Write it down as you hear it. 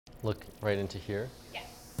Look right into here? Yes.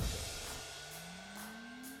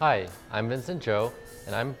 Hi, I'm Vincent Zhou,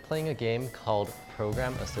 and I'm playing a game called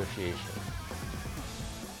Program Association.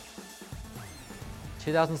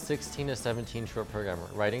 2016 to 17 short program,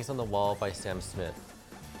 Writings on the Wall by Sam Smith.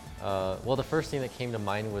 Well, the first thing that came to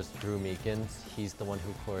mind was Drew Meekins. He's the one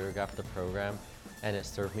who choreographed the program, and it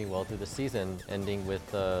served me well through the season, ending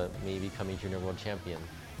with me becoming junior world champion.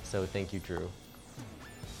 So thank you, Drew.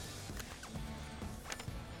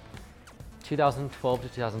 2012 to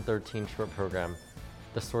 2013 short program,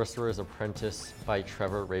 The Sorcerer's Apprentice by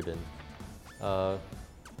Trevor Rabin.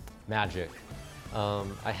 Magic.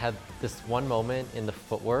 I had this one moment in the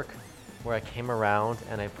footwork where I came around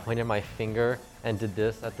and I pointed my finger and did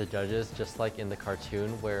this at the judges, just like in the cartoon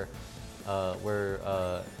where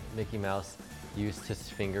Mickey Mouse used his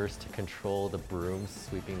fingers to control the brooms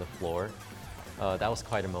sweeping the floor. That was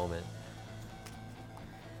quite a moment.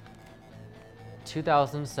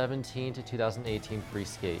 2017 to 2018 free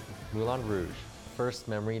skate, Moulin Rouge. First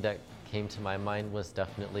memory that came to my mind was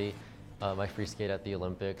definitely my free skate at the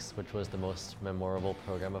Olympics, which was the most memorable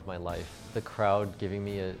program of my life. The crowd giving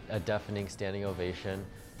me a deafening standing ovation.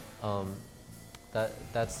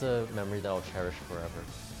 That's a memory that I'll cherish forever.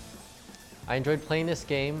 I enjoyed playing this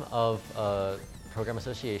game of Program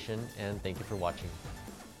Association, and thank you for watching.